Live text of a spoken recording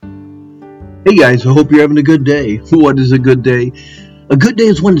Hey guys, I hope you're having a good day. What is a good day? A good day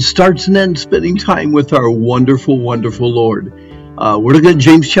is when it starts and ends spending time with our wonderful, wonderful Lord. We're looking at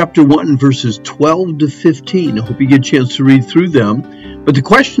James chapter 1, verses 12 to 15. I hope you get a chance to read through them. But the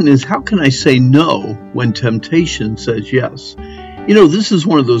question is, how can I say no when temptation says yes? You know, this is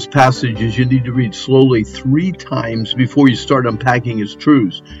one of those passages you need to read slowly 3 times before you start unpacking its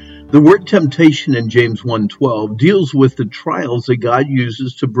truths. The word temptation in James 1:12 deals with the trials that God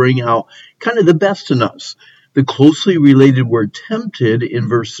uses to bring out kind of the best in us. The closely related word tempted in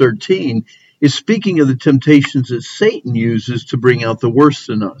verse 13 is speaking of the temptations that Satan uses to bring out the worst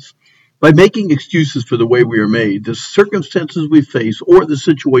in us. By making excuses for the way we are made, the circumstances we face, or the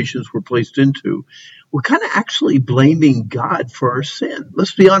situations we're placed into, we're kind of actually blaming God for our sin.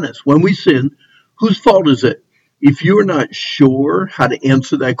 Let's be honest. When we sin, whose fault is it? If you're not sure how to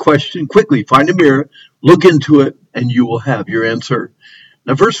answer that question, quickly find a mirror, look into it, and you will have your answer.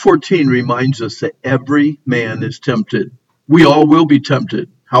 Now, verse 14 reminds us that every man is tempted. We all will be tempted.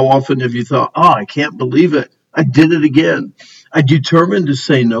 How often have you thought, I can't believe it. I did it again. I determined to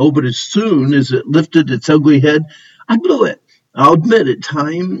say no, but as soon as it lifted its ugly head, I blew it. I'll admit at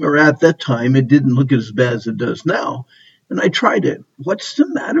that time, it didn't look as bad as it does now. And I tried it. What's the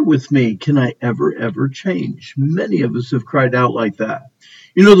matter with me? Can I ever change? Many of us have cried out like that.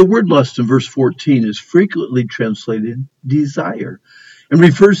 You know, the word lust in verse 14 is frequently translated desire and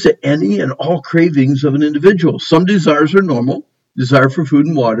refers to any and all cravings of an individual. Some desires are normal, desire for food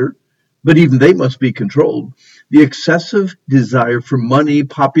and water, but even they must be controlled. The excessive desire for money,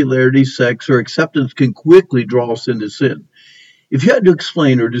 popularity, sex, or acceptance can quickly draw us into sin. If you had to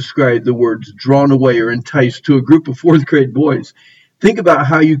explain or describe the words drawn away or enticed to a group of fourth grade boys, think about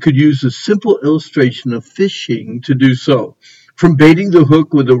how you could use a simple illustration of fishing to do so. From baiting the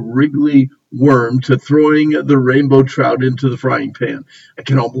hook with a wriggly worm to throwing the rainbow trout into the frying pan. I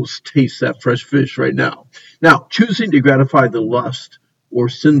can almost taste that fresh fish right now. Now, choosing to gratify the lust or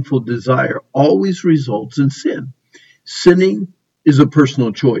sinful desire always results in sin. Sinning is a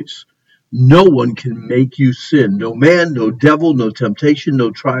personal choice. No one can make you sin. No man, no devil, no temptation,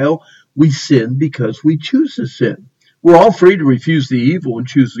 no trial. We sin because we choose to sin. We're all free to refuse the evil and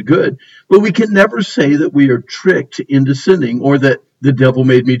choose the good, but we can never say that we are tricked into sinning or that the devil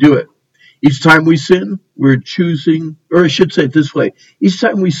made me do it. Each time we sin, we're choosing, or I should say it this way, each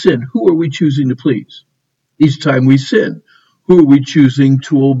time we sin, who are we choosing to please? Each time we sin, who are we choosing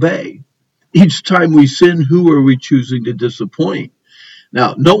to obey? Each time we sin, who are we choosing to disappoint?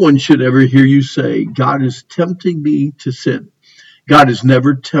 Now, no one should ever hear you say, God is tempting me to sin. God is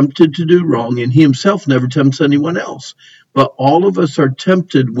never tempted to do wrong, and he himself never tempts anyone else. But all of us are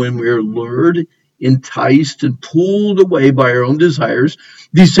tempted when we are lured, enticed, and pulled away by our own desires.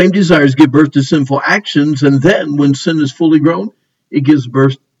 These same desires give birth to sinful actions, and then when sin is fully grown, it gives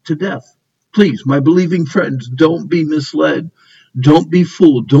birth to death. Please, my believing friends, don't be misled. Don't be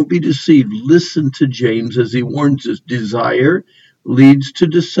fooled. Don't be deceived. Listen to James as he warns us. Desire leads to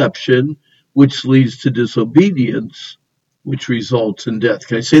deception, which leads to disobedience, which results in death.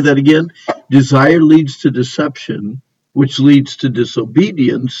 Can I say that again? Desire leads to deception, which leads to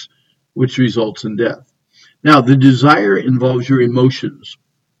disobedience, which results in death. Now, the desire involves your emotions.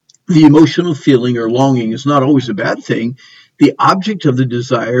 The emotional feeling or longing is not always a bad thing. The object of the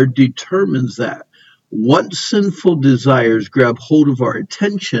desire determines that. Once sinful desires grab hold of our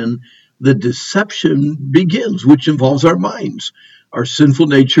attention, the deception begins, which involves our minds. Our sinful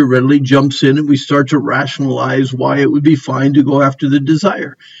nature readily jumps in and we start to rationalize why it would be fine to go after the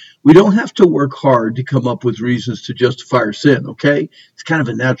desire. We don't have to work hard to come up with reasons to justify our sin, okay? It's kind of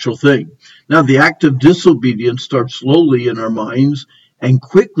a natural thing. Now, the act of disobedience starts slowly in our minds and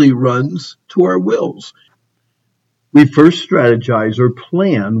quickly runs to our wills. We first strategize or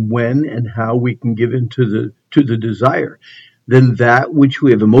plan when and how we can give in to the desire. Then that which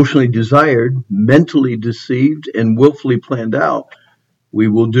we have emotionally desired, mentally deceived, and willfully planned out, we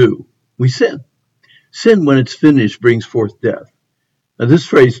will do. We sin. Sin, when it's finished, brings forth death. Now, this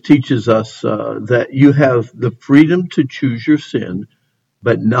phrase teaches us that you have the freedom to choose your sin,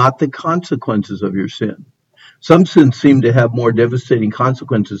 but not the consequences of your sin. Some sins seem to have more devastating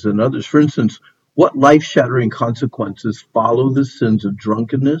consequences than others. For instance, what life-shattering consequences follow the sins of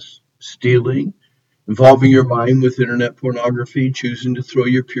drunkenness, stealing, involving your mind with internet pornography, choosing to throw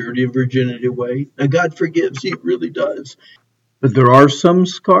your purity and virginity away? Now, God forgives. He really does. But there are some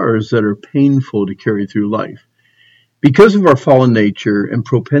scars that are painful to carry through life. Because of our fallen nature and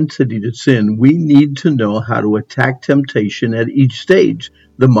propensity to sin, we need to know how to attack temptation at each stage,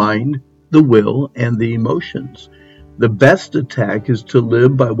 the mind, the will, and the emotions. The best attack is to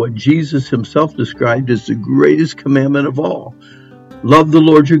live by what Jesus himself described as the greatest commandment of all. Love the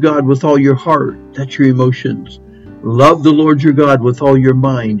Lord your God with all your heart. That's your emotions. Love the Lord your God with all your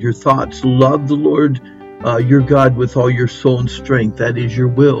mind, your thoughts. Love the Lord your God with all your soul and strength. That is your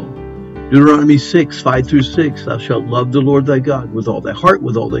will. Deuteronomy 6:5-6. Thou shalt love the Lord thy God with all thy heart,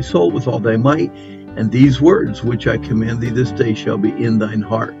 with all thy soul, with all thy might. And these words which I command thee this day shall be in thine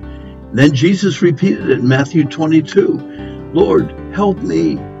heart. Then Jesus repeated it in Matthew 22. Lord, help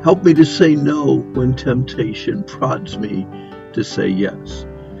me to say no when temptation prods me to say yes.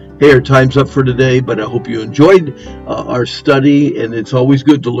 Hey, our time's up for today, but I hope you enjoyed our study, and it's always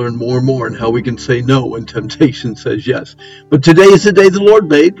good to learn more and more on how we can say no when temptation says yes. But today is the day the Lord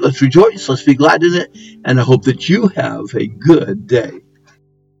made. Let's rejoice, let's be glad in it, and I hope that you have a good day.